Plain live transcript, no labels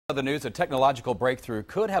The news, a technological breakthrough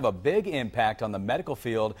could have a big impact on the medical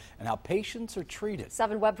field and how patients are treated.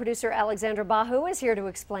 7 Web producer Alexandra Bahu is here to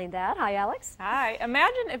explain that. Hi, Alex. Hi.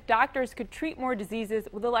 Imagine if doctors could treat more diseases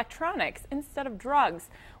with electronics instead of drugs.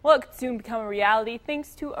 Well, it could soon become a reality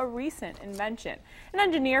thanks to a recent invention. An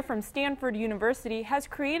engineer from Stanford University has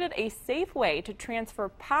created a safe way to transfer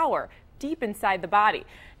power deep inside the body.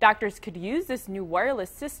 Doctors could use this new wireless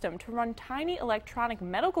system to run tiny electronic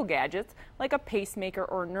medical gadgets like a pacemaker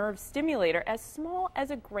or nerve stimulator as small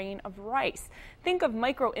as a grain of rice. Think of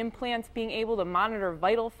micro implants being able to monitor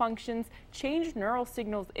vital functions, change neural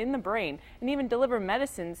signals in the brain, and even deliver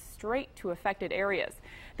medicines straight to affected areas.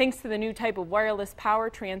 Thanks to the new type of wireless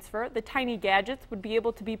power transfer, the tiny gadgets would be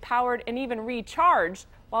able to be powered and even recharged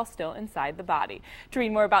while still inside the body. To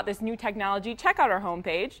read more about this new technology, check out our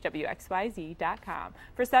homepage, WXYZ.com.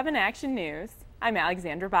 For 7 Action News, I'm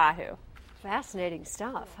Alexandra Bahu. Fascinating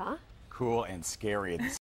stuff, huh? Cool and scary.